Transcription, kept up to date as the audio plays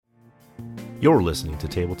You're listening to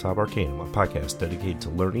Tabletop Arcanum, a podcast dedicated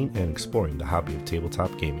to learning and exploring the hobby of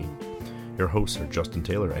tabletop gaming. Your hosts are Justin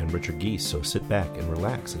Taylor and Richard Geese, so sit back and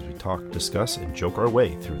relax as we talk, discuss, and joke our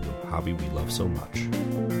way through the hobby we love so much.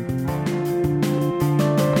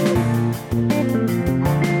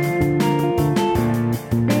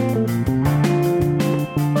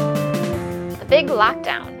 The Big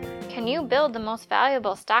Lockdown. Can you build the most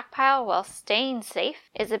valuable stockpile while staying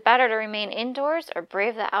safe? Is it better to remain indoors or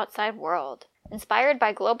brave the outside world? Inspired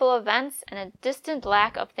by global events and a distant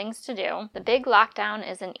lack of things to do, The Big Lockdown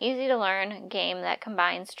is an easy-to-learn game that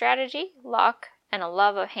combines strategy, luck, and a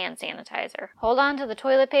love of hand sanitizer. Hold on to the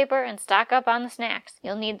toilet paper and stock up on the snacks.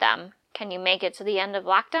 You'll need them. Can you make it to the end of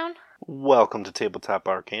lockdown? Welcome to Tabletop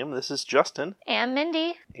Arcanum. This is Justin. And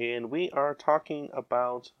Mindy. And we are talking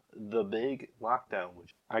about The Big Lockdown,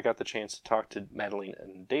 which I got the chance to talk to Madeline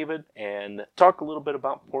and David and talk a little bit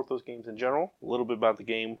about Porthos games in general, a little bit about the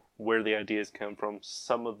game, where the ideas come from,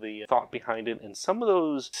 some of the thought behind it, and some of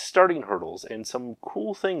those starting hurdles and some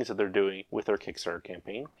cool things that they're doing with their Kickstarter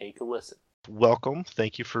campaign. Take a listen. Welcome.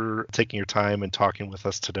 Thank you for taking your time and talking with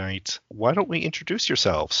us tonight. Why don't we introduce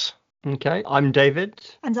yourselves? Okay, I'm David.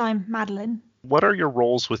 And I'm Madeline. What are your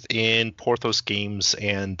roles within Porthos Games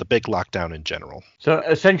and the Big Lockdown in general? So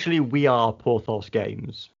essentially we are Porthos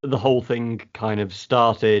Games. The whole thing kind of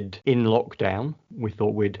started in lockdown. We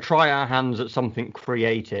thought we'd try our hands at something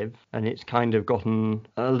creative, and it's kind of gotten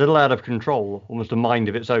a little out of control, almost a mind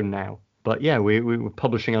of its own now. But yeah, we were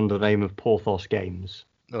publishing under the name of Porthos Games.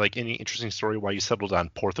 Like, any interesting story why you settled on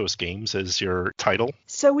Porthos Games as your title?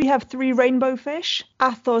 So we have 3 rainbow fish: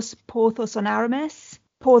 Athos, Porthos, and Aramis.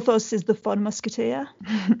 Porthos is the fun musketeer.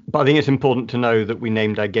 But I think it's important to know that we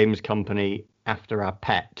named our games company after our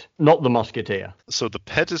pet, not the musketeer. So the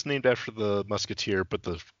pet is named after the musketeer, but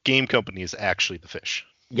the game company is actually the fish.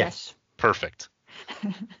 Yes. Perfect.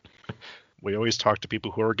 We always talk to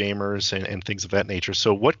people who are gamers and things of that nature.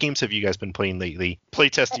 So what games have you guys been playing lately,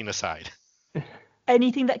 playtesting aside?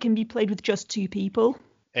 Anything that can be played with just 2 people.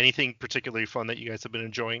 Anything particularly fun that you guys have been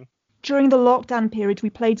enjoying? During the lockdown period, we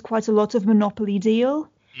played quite a lot of Monopoly Deal.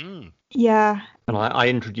 Yeah. And I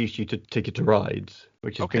introduced you to Ticket to Rides,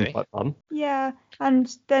 which has been quite fun. Yeah,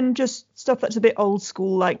 and then just stuff that's a bit old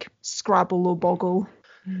school, like Scrabble or Boggle.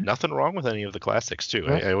 Nothing wrong with any of the classics, too.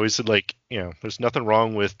 Yeah. I always said, like, there's nothing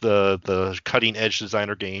wrong with the cutting-edge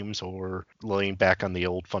designer games or laying back on the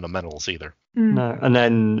old fundamentals either. No, and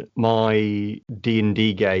then my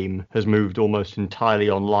D&D game has moved almost entirely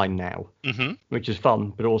online now, which is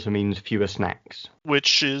fun, but also means fewer snacks.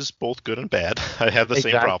 Which is both good and bad. I have the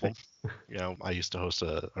same problem. I used to host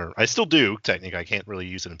or I still do, technically. I can't really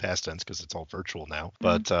use it in past tense because it's all virtual now.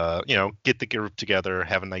 But, get the group together,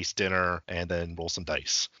 have a nice dinner, and then roll some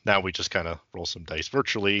dice. Now we just kind of roll some dice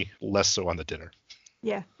virtually, less so on the dinner.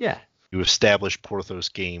 Yeah. Yeah. You established Porthos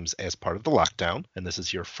Games as part of the lockdown, and this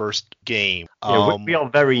is your first game. Yeah, we are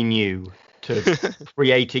very new to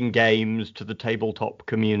creating games, to the tabletop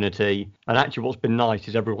community. And actually what's been nice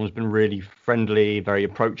is everyone's been really friendly, very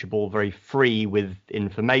approachable, very free with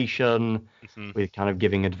information, with kind of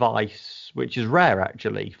giving advice, which is rare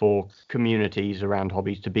actually for communities around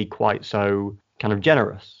hobbies to be quite so kind of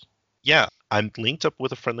generous. Yeah. I'm linked up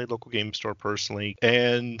with a friendly local game store personally,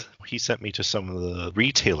 and he sent me to some of the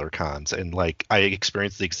retailer cons, and I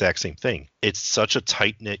experienced the exact same thing. It's such a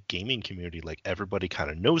tight-knit gaming community. Everybody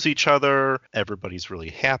kind of knows each other. Everybody's really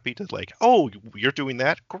happy to oh, you're doing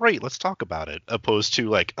that? Great, let's talk about it. Opposed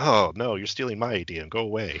to oh, no, you're stealing my idea and go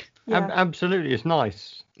away. Yeah. Absolutely, it's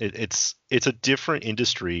nice. It's a different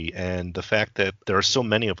industry, and the fact that there are so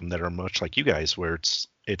many of them that are much like you guys, where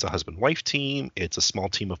it's a husband-wife team. It's a small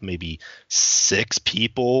team of maybe 6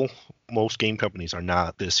 people. Most game companies are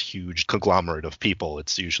not this huge conglomerate of people.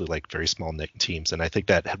 It's usually very small knit teams. And I think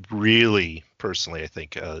that really, personally,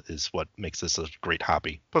 is what makes this a great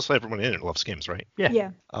hobby. Plus, everyone in it loves games, right?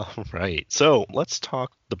 Yeah. All right. So let's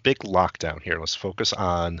talk the Big Lockdown here. Let's focus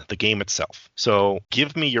on the game itself. So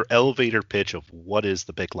give me your elevator pitch of what is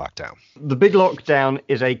the Big Lockdown. The Big Lockdown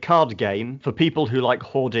is a card game for people who like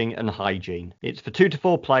hoarding and hygiene. It's for 2 to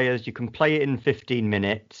 4 players. You can play it in 15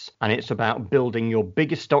 minutes, and it's about building your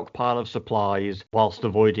biggest stockpile of supplies whilst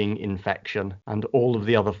avoiding infection and all of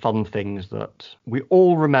the other fun things that we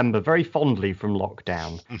all remember very fondly from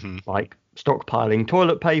lockdown, like stockpiling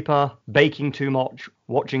toilet paper, baking too much,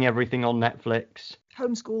 watching everything on Netflix,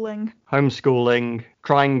 homeschooling,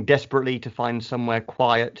 trying desperately to find somewhere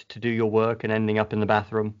quiet to do your work and ending up in the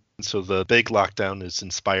bathroom. So the Big Lockdown is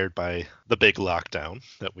inspired by the Big Lockdown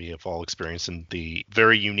that we have all experienced in the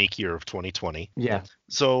very unique year of 2020. Yeah.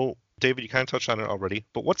 So David, you kind of touched on it already,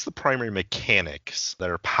 but what's the primary mechanics that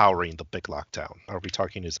are powering the Big Lockdown? Are we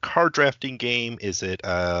talking is a card drafting game? Is it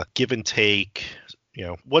a give and take?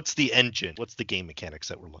 What's the engine? What's the game mechanics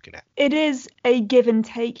that we're looking at? It is a give and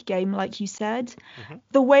take game, like you said. Mm-hmm.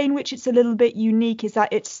 The way in which it's a little bit unique is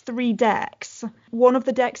that it's 3 decks. One of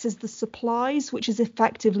the decks is the supplies, which is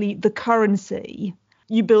effectively the currency.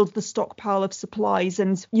 You build the stockpile of supplies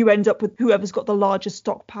and you end up with whoever's got the largest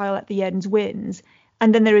stockpile at the end wins.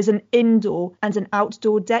 And then there is an indoor and an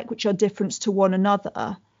outdoor deck, which are different to one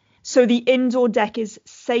another. So the indoor deck is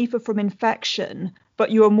safer from infection,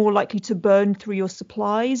 but you are more likely to burn through your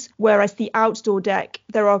supplies, whereas the outdoor deck,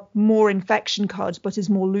 there are more infection cards, but is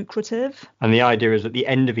more lucrative. And the idea is at the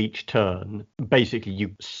end of each turn, basically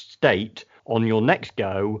you state on your next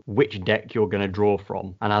go which deck you're going to draw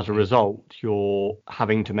from. And as a result, you're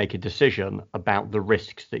having to make a decision about the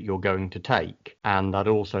risks that you're going to take. And that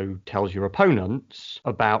also tells your opponents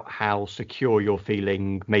about how secure you're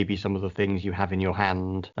feeling, maybe some of the things you have in your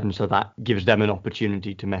hand. And so that gives them an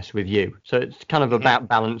opportunity to mess with you. So it's kind of about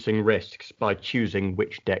balancing risks by choosing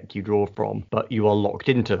which deck you draw from, but you are locked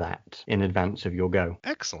into that in advance of your go.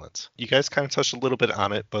 Excellent. You guys kind of touched a little bit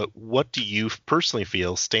on it, but what do you personally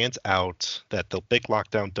feel stands out that the Big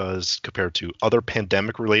Lockdown does compared to other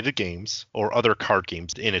pandemic-related games or other card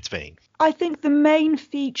games in its vein? I think the main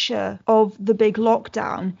feature of the Big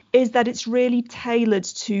Lockdown is that it's really tailored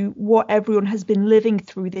to what everyone has been living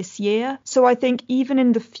through this year. So I think even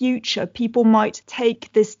in the future, people might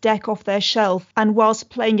take this deck off their shelf and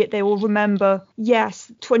whilst playing it, they will remember,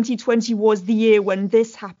 yes, 2020 was the year when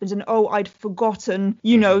this happened. And I'd forgotten,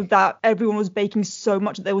 that everyone was baking so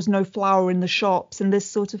much that there was no flour in the shops and this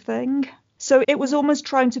sort of thing. So it was almost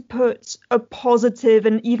trying to put a positive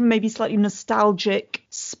and even maybe slightly nostalgic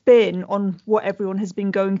spin on what everyone has been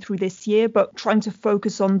going through this year, but trying to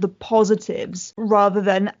focus on the positives rather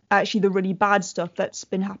than actually the really bad stuff that's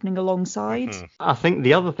been happening alongside. Mm-hmm. I think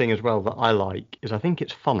the other thing as well that I like is I think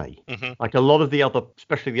it's funny. Mm-hmm. Like a lot of the other,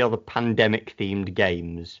 especially the other pandemic themed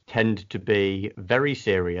games tend to be very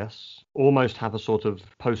serious, almost have a sort of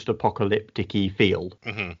post-apocalyptic-y feel.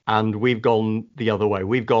 Mm-hmm. And we've gone the other way.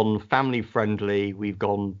 We've gone family friendly, we've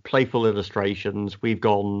gone playful illustrations, we've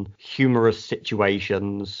gone humorous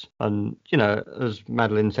situations, and as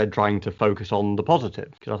Madeline said, trying to focus on the positive,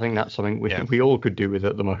 because I think that's something we all could do with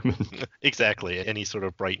at the moment. Exactly. Any sort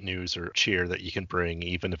of bright news or cheer that you can bring,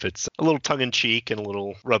 even if it's a little tongue-in-cheek and a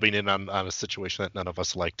little rubbing in on a situation that none of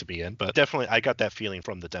us like to be in. But definitely I got that feeling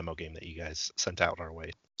from the demo game that you guys sent out our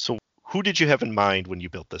way. So who did you have in mind when you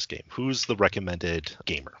built this game? Who's the recommended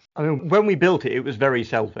gamer? I mean, when we built it, it was very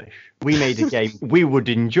selfish. We made a game we would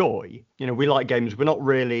enjoy. We like games. We're not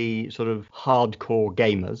really sort of hardcore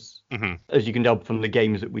gamers. Mm-hmm. As you can tell from the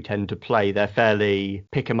games that we tend to play, they're fairly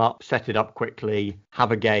pick 'em up, set it up quickly,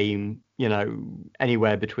 have a game,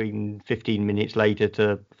 anywhere between 15 minutes later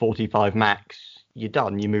to 45 max. You're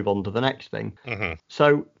done, you move on to the next thing. Mm-hmm.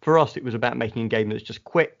 So for us, it was about making a game that's just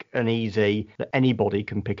quick and easy that anybody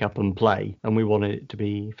can pick up and play. And we wanted it to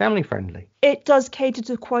be family friendly. It does cater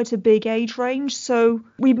to quite a big age range. So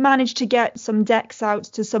we managed to get some decks out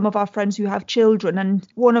to some of our friends who have children. And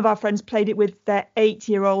one of our friends played it with their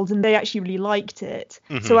 8-year-old and they actually really liked it.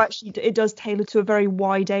 Mm-hmm. So actually it does tailor to a very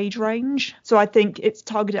wide age range. So I think it's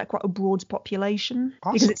targeted at quite a broad population.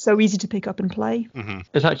 Awesome. Because it's so easy to pick up and play. Mm-hmm.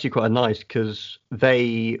 It's actually quite nice because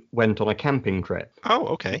they went on a camping trip. Oh,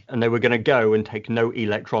 okay. And they were going to go and take no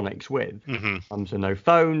electronics with. Mm-hmm. So no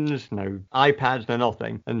phones, no iPads, no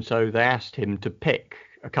nothing. And so they asked him to pick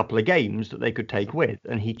a couple of games that they could take with.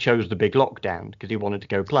 And he chose the Big Lockdown because he wanted to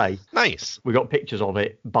go play. Nice. We got pictures of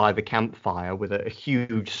it by the campfire with a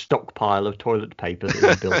huge stockpile of toilet paper that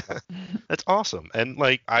was built up. That's awesome. And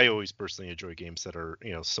I always personally enjoy games that are,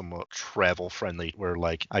 somewhat travel friendly, where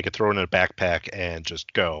I could throw it in a backpack and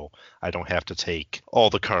just go. I don't have to take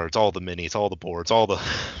all the cards, all the minis, all the boards, all the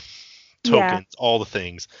tokens, all the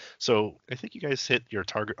things. So I think you guys hit your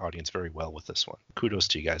target audience very well with this one. Kudos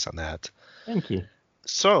to you guys on that. Thank you.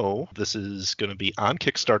 So this is going to be on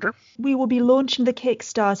Kickstarter. We will be launching the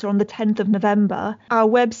Kickstarter on the 10th of November. Our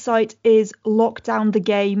website is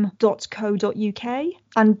lockdownthegame.co.uk.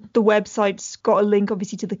 And the website's got a link,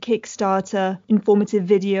 obviously, to the Kickstarter, informative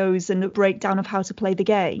videos and a breakdown of how to play the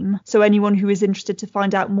game. So anyone who is interested to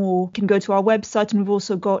find out more can go to our website. And we've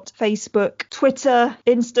also got Facebook, Twitter,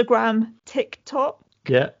 Instagram, TikTok.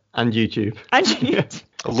 Yeah, and YouTube. And YouTube.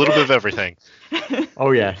 A little bit of everything.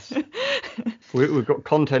 Oh, yes. We've got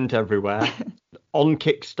content everywhere. On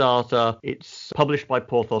Kickstarter, it's published by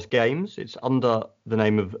Porthos Games. It's under the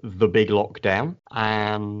name of The Big Lockdown.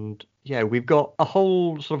 And Yeah, we've got a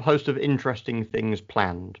whole sort of host of interesting things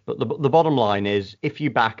planned. But the bottom line is, if you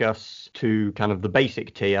back us to kind of the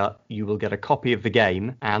basic tier, you will get a copy of the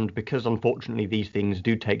game. And because unfortunately these things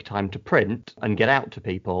do take time to print and get out to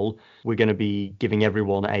people, we're going to be giving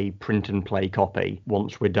everyone a print and play copy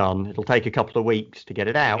once we're done. It'll take a couple of weeks to get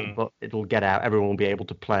it out, but it'll get out. Everyone will be able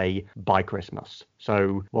to play by Christmas.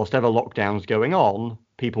 So whilst ever lockdown's going on,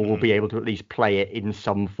 people will be able to at least play it in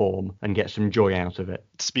some form and get some joy out of it.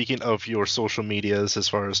 Speaking of your social medias, as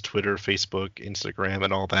far as Twitter, Facebook, Instagram,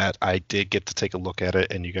 and all that, I did get to take a look at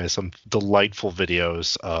it, and you guys some delightful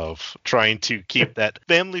videos of trying to keep that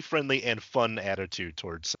family-friendly and fun attitude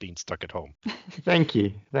towards being stuck at home. Thank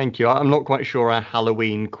you. I'm not quite sure our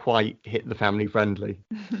Halloween quite hit the family-friendly.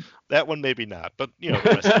 That one maybe not, but the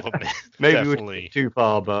rest of them maybe definitely we too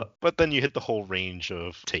far, but then you hit the whole range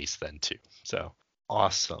of taste then too. So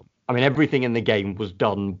awesome. I mean, everything in the game was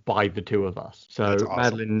done by the two of us. So Awesome.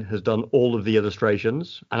 Madeline has done all of the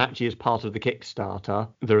illustrations, and actually as part of the Kickstarter,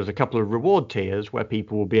 there is a couple of reward tiers where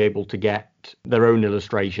people will be able to get their own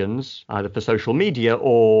illustrations, either for social media,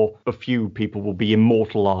 or a few people will be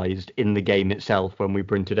immortalized in the game itself when we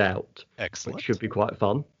print it out. Excellent. Which should be quite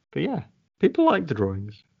fun. But yeah, people like the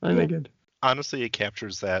drawings. I think they're good. Honestly, it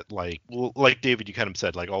captures that, like David, you kind of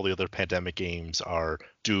said, like all the other pandemic games are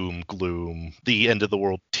doom, gloom, the end of the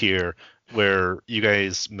world tier, where you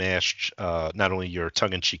guys mashed not only your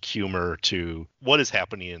tongue-in-cheek humor to what is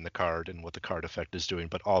happening in the card and what the card effect is doing,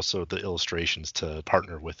 but also the illustrations to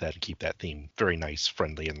partner with that and keep that theme very nice,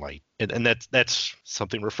 friendly, and light. And that's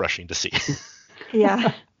something refreshing to see.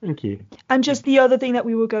 Yeah. Thank you. And just the other thing that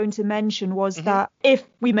we were going to mention was that if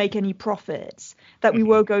we make any profits, that we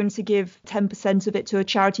were going to give 10% of it to a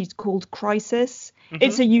charity called Crisis.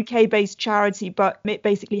 It's a UK-based charity, but it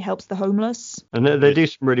basically helps the homeless. And they do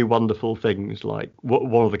some really wonderful things. Like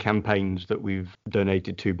one of the campaigns that we've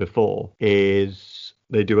donated to before is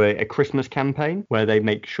they do a Christmas campaign where they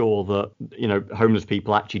make sure that, homeless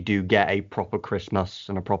people actually do get a proper Christmas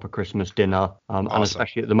and a proper Christmas dinner. Awesome. And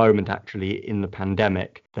especially at the moment, actually, in the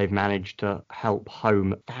pandemic, they've managed to help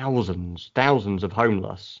home thousands of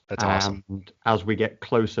homeless. That's awesome. And as we get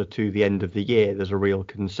closer to the end of the year, there's a real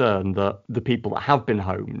concern that the people that have been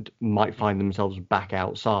homed might find themselves back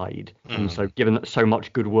outside. And so given that so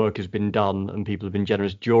much good work has been done and people have been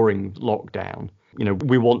generous during lockdown,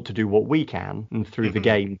 we want to do what we can and through the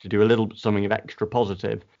game to do a little something of extra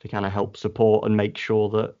positive to kind of help support and make sure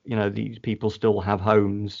that, these people still have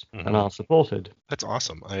homes and are supported. That's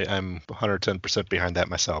awesome. I'm 110% behind that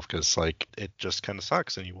myself because, it just kind of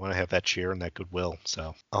sucks and you want to have that cheer and that goodwill.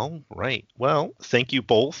 So, all right. Well, thank you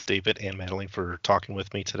both, David and Madeline, for talking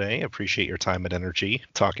with me today. I appreciate your time and energy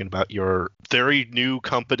talking about your very new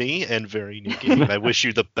company and very new game. I wish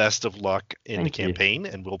you the best of luck in the campaign,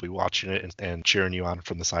 and we'll be watching it and cheering you on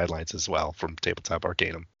from the sidelines as well from Tabletop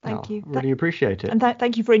Arcanum. Thank you. Really appreciate it. And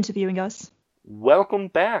thank you for interviewing us. Welcome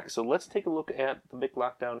back. So let's take a look at the big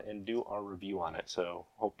lockdown and do our review on it. So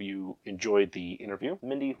hope you enjoyed the interview.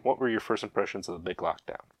 Mindy, what were your first impressions of the big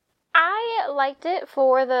lockdown? I liked it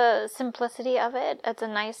for the simplicity of it. It's a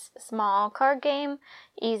nice small card game,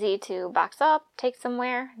 easy to box up, take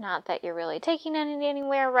somewhere. Not that you're really taking it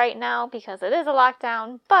anywhere right now because it is a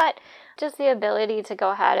lockdown, but just the ability to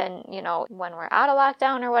go ahead and, when we're out of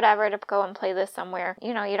lockdown or whatever, to go and play this somewhere.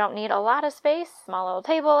 You don't need a lot of space, small little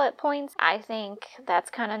table at points. I think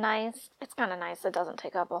that's kind of nice. It's kind of nice. It doesn't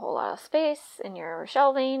take up a whole lot of space in your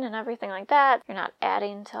shelving and everything like that. You're not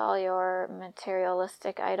adding to all your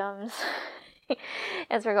materialistic items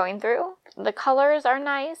as we're going through. The colors are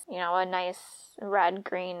nice, a nice red,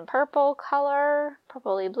 green, purple color,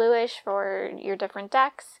 purpley bluish for your different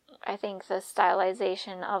decks. I think the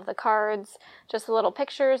stylization of the cards, just the little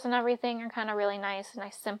pictures and everything are kind of really nice,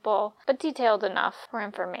 simple, but detailed enough for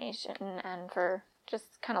information and for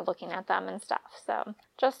just kind of looking at them and stuff. So,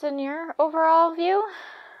 Justin, your overall view?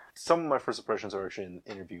 Some of my first impressions are actually in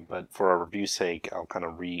the interview, but for our review's sake, I'll kind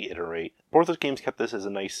of reiterate. Porthos Games kept this as a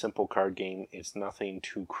nice, simple card game. It's nothing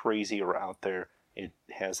too crazy or out there. It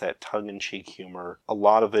has that tongue-in-cheek humor. A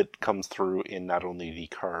lot of it comes through in not only the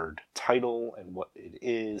card title and what it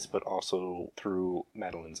is, but also through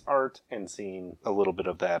Madeline's art and seeing a little bit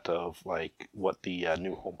of that of what the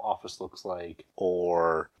new home office looks like,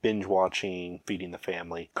 or binge watching, feeding the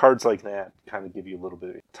family. Cards like that kind of give you a little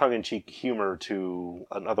bit of tongue-in-cheek humor to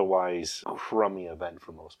an otherwise crummy event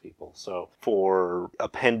for most people. So for a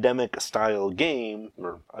pandemic-style game,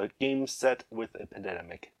 or a game set with a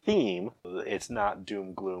pandemic theme, it's not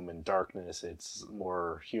doom, gloom, and darkness. It's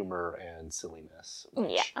more humor and silliness,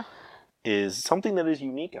 which is something that is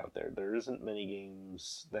unique out there. There isn't many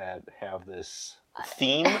games that have this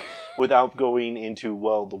theme without going into,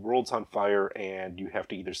 well, the world's on fire and you have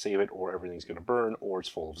to either save it or everything's going to burn, or it's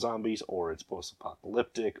full of zombies, or it's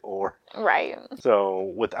post-apocalyptic, or... Right.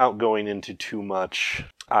 So without going into too much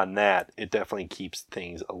on that, it definitely keeps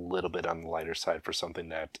things a little bit on the lighter side for something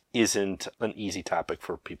that isn't an easy topic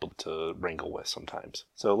for people to wrangle with sometimes.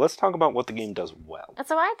 So let's talk about what the game does well.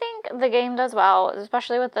 So I think the game does well,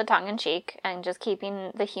 especially with the tongue-in-cheek and just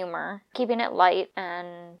keeping the humor, keeping it light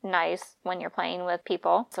and nice when you're playing with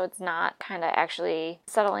people. So it's not kind of actually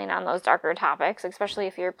settling on those darker topics, especially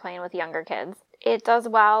if you're playing with younger kids. It does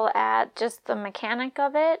well at just the mechanic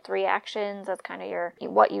of it. 3 actions, that's kind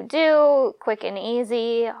of what you do, quick and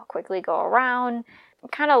easy, quickly go around.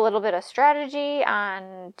 Kind of a little bit of strategy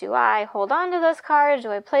on, do I hold on to this card? Do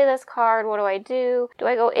I play this card? What do I do? Do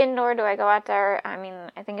I go indoor? Do I go out there? I mean,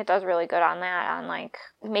 I think it does really good on that, on like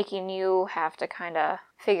making you have to kind of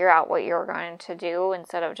figure out what you're going to do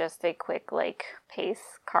instead of just a quick like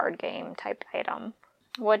pace card game type item.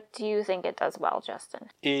 What do you think it does well, Justin?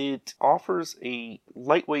 It offers a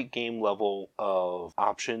lightweight game level of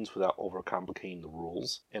options without overcomplicating the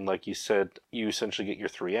rules. And like you said, you essentially get your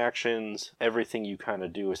 3 actions. Everything you kind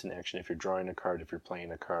of do is an action if you're drawing a card, if you're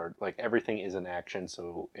playing a card. Like everything is an action,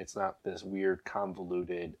 so it's not this weird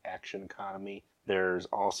convoluted action economy. There's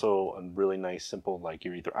also a really nice simple, like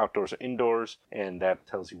you're either outdoors or indoors, and that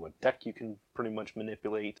tells you what deck you can pretty much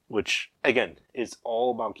manipulate, which, again, is all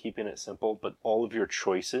about keeping it simple, but all of your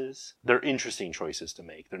choices, they're interesting choices to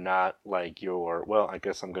make. They're not like well, I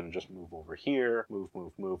guess I'm going to just move over here,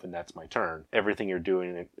 move, and that's my turn. Everything you're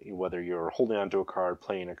doing, whether you're holding onto a card,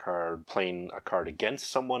 playing a card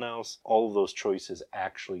against someone else, all of those choices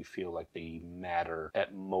actually feel like they matter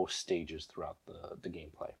at most stages throughout the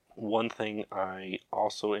gameplay. One thing I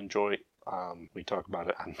also enjoy, we talk about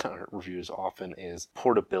it on our reviews often, is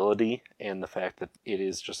portability and the fact that it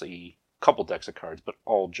is just a couple decks of cards, but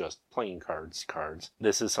all just playing cards.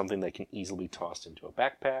 This is something that can easily be tossed into a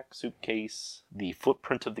backpack, suitcase. The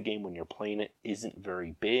footprint of the game when you're playing it isn't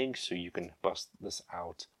very big, so you can bust this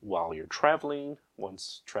out while you're traveling,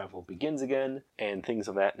 once travel begins again, and things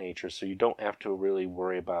of that nature, so you don't have to really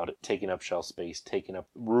worry about it taking up shelf space, taking up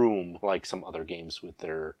room like some other games with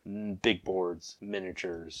their big boards,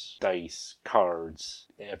 miniatures, dice, cards,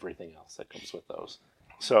 everything else that comes with those.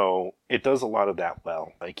 So it does a lot of that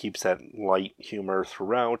well. It keeps that light humor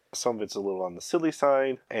throughout. Some of it's a little on the silly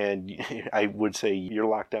side, and I would say your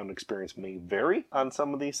lockdown experience may vary on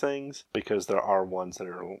some of these things, because there are ones that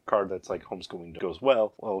are a card that's like homeschooling goes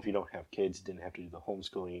well. Well, if you don't have kids, didn't have to do the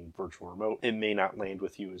homeschooling virtual remote, it may not land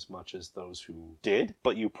with you as much as those who did,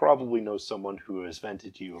 but you probably know someone who has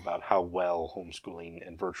vented to you about how well homeschooling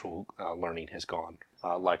and virtual learning has gone.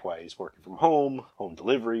 Likewise, working from home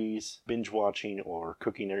deliveries, binge watching, or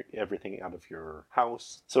cooking everything out of your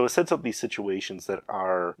house. So it sets up these situations that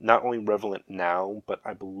are not only relevant now, but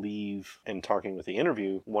I believe, in talking with the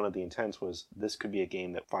interview, one of the intents was this could be a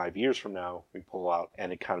game that 5 years from now we pull out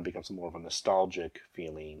and it kind of becomes more of a nostalgic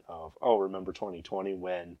feeling of, oh, remember 2020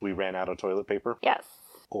 when we ran out of toilet paper? Yes.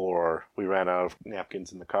 Or we ran out of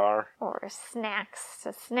napkins in the car? Or snacks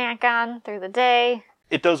to snack on through the day.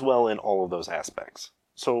 It does well in all of those aspects.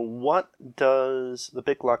 So what does the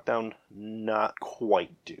Big Lockdown not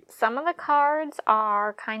quite do? Some of the cards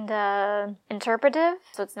are kind of interpretive,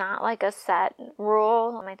 so it's not like a set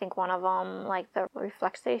rule. I think one of them, like the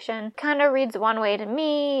Reflexation, kind of reads one way to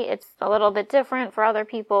me. It's a little bit different for other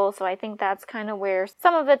people, so I think that's kind of where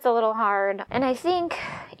some of it's a little hard. And I think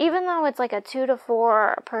even though it's like a 2 to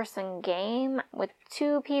 4 person game, with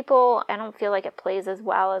 2 people, I don't feel like it plays as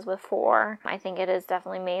well as with 4. I think it is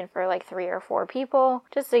definitely made for like 3 or 4 people,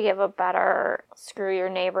 just to give a better screw your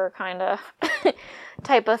neighbor kind of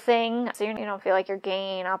type of thing, so you don't feel like you're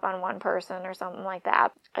ganging up on one person or something like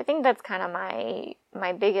that. I think that's kind of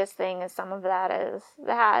my biggest thing, is some of that is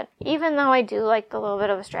that even though I do like the little bit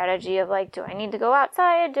of a strategy of like, do I need to go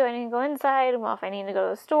outside? Do I need to go inside? Well, if I need to go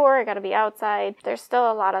to the store, I gotta be outside. There's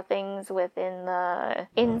still a lot of things within the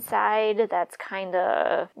inside that's kind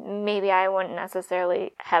of maybe I wouldn't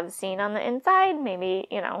necessarily have seen on the inside. Maybe,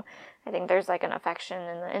 I think there's like an affection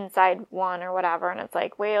in the inside one or whatever, and it's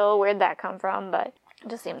like, well, where'd that come from? But it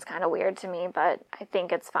just seems kind of weird to me, but I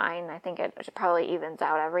think it's fine. I think it probably evens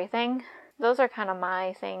out everything. Those are kind of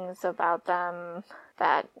my things about them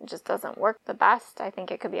that just doesn't work the best. I think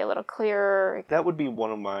it could be a little clearer. That would be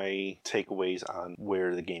one of my takeaways on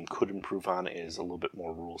where the game could improve on, is a little bit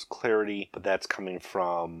more rules clarity, but that's coming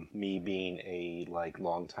from me being a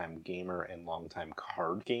longtime gamer and longtime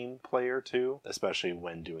card game player too, especially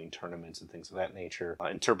when doing tournaments and things of that nature.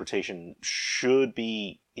 Interpretation should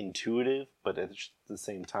be intuitive, but at the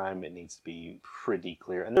same time it needs to be pretty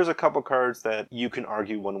clear. And there's a couple cards that you can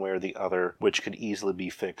argue one way or the other, which could easily be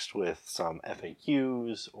fixed with some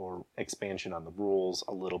FAQs or expansion on the rules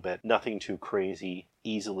a little bit. Nothing too crazy,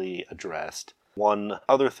 easily addressed. One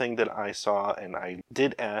other thing that I saw, and I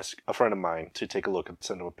did ask a friend of mine to take a look and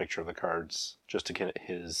send him a picture of the cards just to get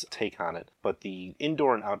his take on it, but the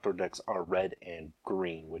indoor and outdoor decks are red and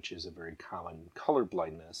green, which is a very common color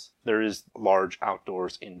blindness. There is large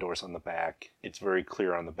outdoors, indoors on the back. It's very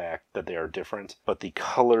clear on the back that they are different, but the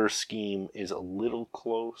color scheme is a little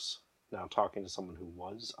close. Now, talking to someone who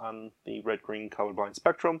was on the red-green colorblind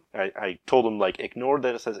spectrum, I told him, ignore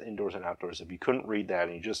that it says indoors and outdoors. If you couldn't read that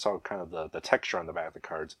and you just saw kind of the texture on the back of the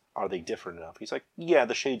cards, are they different enough? He's like, yeah,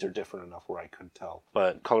 the shades are different enough where I could tell.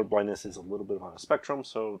 But colorblindness is a little bit on a spectrum,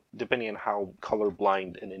 so depending on how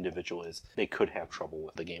colorblind an individual is, they could have trouble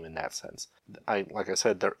with the game in that sense. Like I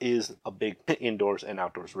said, there is a big indoors and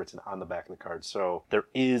outdoors written on the back of the card, so there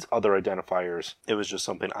is other identifiers. It was just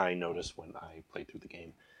something I noticed when I played through the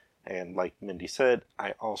game. And like Mindy said,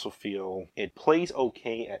 I also feel it plays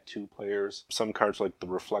okay at 2 players. Some cards, like the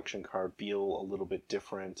reflection card, feel a little bit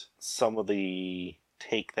different. Some of the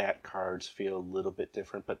take that cards feel a little bit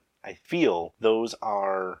different, but I feel those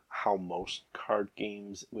are how most card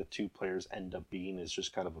games with 2 players end up being, is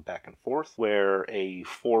just kind of a back and forth, where a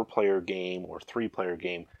 4-player game or 3-player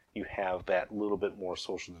game, you have that little bit more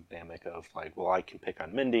social dynamic of I can pick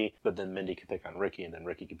on Mindy, but then Mindy can pick on Ricky, and then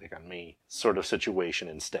Ricky can pick on me sort of situation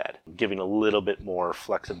instead, giving a little bit more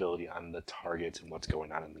flexibility on the targets and what's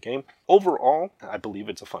going on in the game. Overall, I believe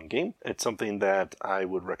it's a fun game. It's something that I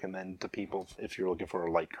would recommend to people if you're looking for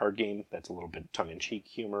a light card game that's a little bit tongue-in-cheek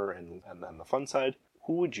humor and on the fun side.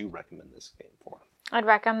 Who would you recommend this game for? I'd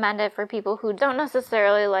recommend it for people who don't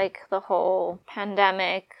necessarily like the whole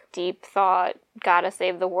pandemic, deep thought, gotta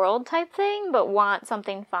save the world type thing, but want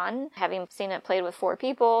something fun. Having seen it played with 4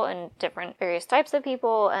 people and different various types of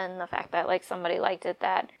people, and the fact that somebody liked it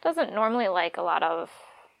that doesn't normally like a lot of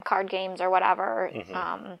card games or whatever.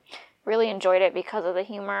 Really enjoyed it because of the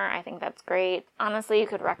humor. I think that's great. Honestly, you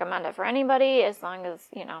could recommend it for anybody as long as,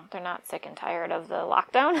 they're not sick and tired of the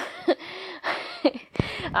lockdown.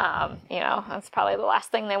 That's probably the last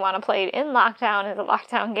thing they want to play in lockdown is a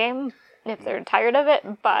lockdown game if they're tired of it,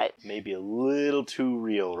 but... Maybe a little too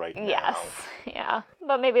real right now. Yes, yeah,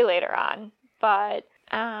 but maybe later on. But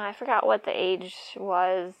I forgot what the age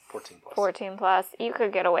was. 14 plus. 14 plus. You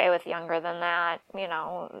could get away with younger than that,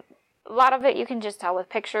 A lot of it you can just tell with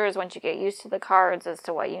pictures once you get used to the cards as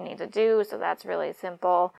to what you need to do, so that's really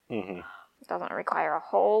simple. It doesn't require a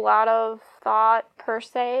whole lot of thought per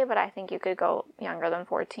se, but I think you could go younger than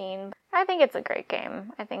 14. I think it's a great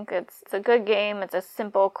game. I think it's a good game. It's a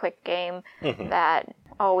simple, quick game that,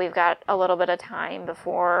 we've got a little bit of time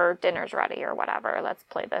before dinner's ready or whatever. Let's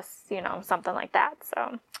play this, something like that. So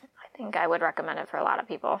I think I would recommend it for a lot of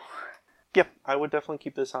people. Yep, I would definitely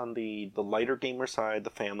keep this on the lighter gamer side, the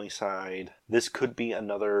family side. This could be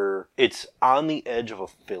it's on the edge of a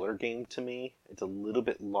filler game to me. It's a little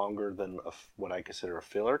bit longer than what I consider a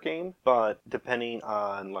filler game, but depending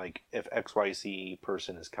on if XYZ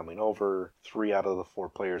person is coming over, 3 out of the 4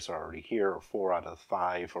 players are already here, or 4 out of the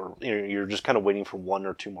 5, or you're just kind of waiting for 1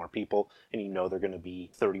 or 2 more people, and they're going to be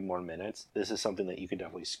 30 more minutes. This is something that you could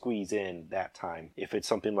definitely squeeze in that time. If it's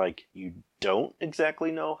something you don't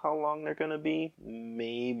exactly know how long they're going to be,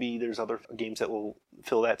 maybe there's other games that will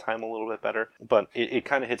fill that time a little bit better, but it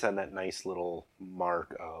kind of hits on that nice little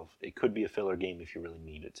mark of it could be a filler game if you really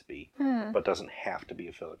need it to be, but doesn't have to be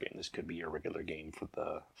a filler game. This could be your regular game for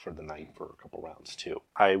the night for a couple rounds too.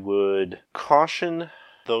 I would caution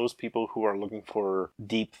those people who are looking for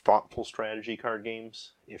deep, thoughtful strategy card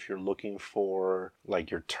games. If you're looking for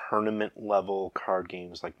your tournament level card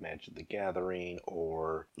games like Magic the Gathering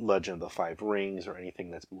or Legend of the Five Rings or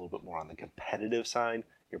anything that's a little bit more on the competitive side,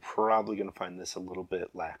 you're probably going to find this a little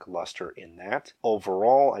bit lackluster in that.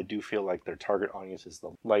 Overall, I do feel like their target audience is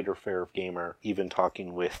the lighter fare gamer. Even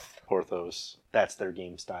talking with Porthos, that's their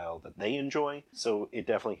game style that they enjoy. So it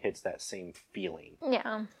definitely hits that same feeling.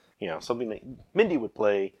 Yeah. Something that Mindy would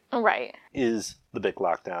play Right. is the Big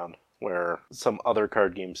Lockdown, where some other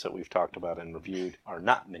card games that we've talked about and reviewed are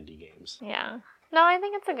not Mindy games. Yeah. No, I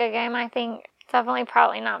think it's a good game. I think Definitely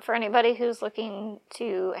probably not for anybody who's looking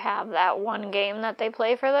to have that one game that they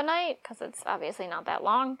play for the night, because it's obviously not that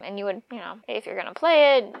long. And you would, if you're going to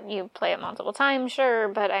play it, you play it multiple times, sure,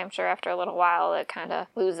 but I'm sure after a little while it kind of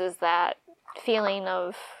loses that feeling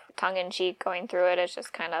of tongue-in-cheek going through it. It's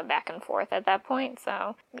just kind of back and forth at that point.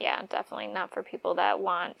 So yeah, definitely not for people that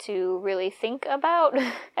want to really think about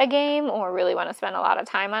a game or really want to spend a lot of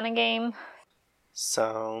time on a game.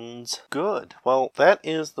 Sounds good. Well, that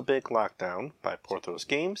is The Big Lockdown by Porthos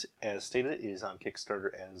Games. As stated, it is on Kickstarter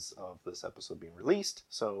as of this episode being released,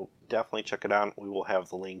 so definitely check it out. We will have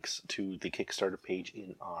the links to the Kickstarter page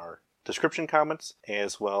in our description comments,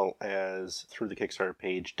 as well as through the Kickstarter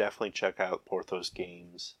page. Definitely check out Porthos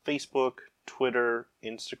Games Facebook, Twitter,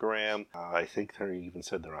 Instagram. I think they even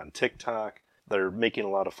said they're on TikTok. They're making a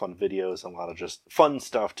lot of fun videos and a lot of just fun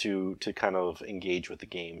stuff to kind of engage with the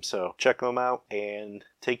game. So check them out and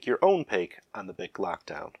take your own take on The Big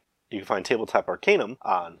Lockdown. You can find Tabletop Arcanum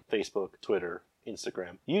on Facebook, Twitter,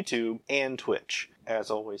 Instagram, YouTube, and Twitch. As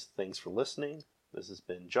always, thanks for listening. This has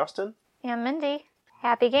been Justin. And Mindy.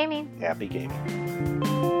 Happy gaming. Happy gaming.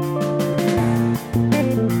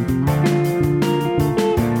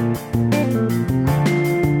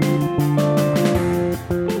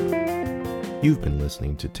 You've been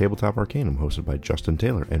listening to Tabletop Arcanum, hosted by Justin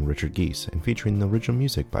Taylor and Richard Geese, and featuring the original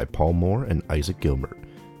music by Paul Moore and Isaac Gilbert.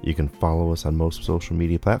 You can follow us on most social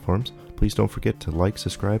media platforms. Please don't forget to like,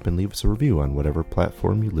 subscribe, and leave us a review on whatever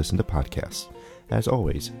platform you listen to podcasts. As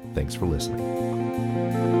always, thanks for listening.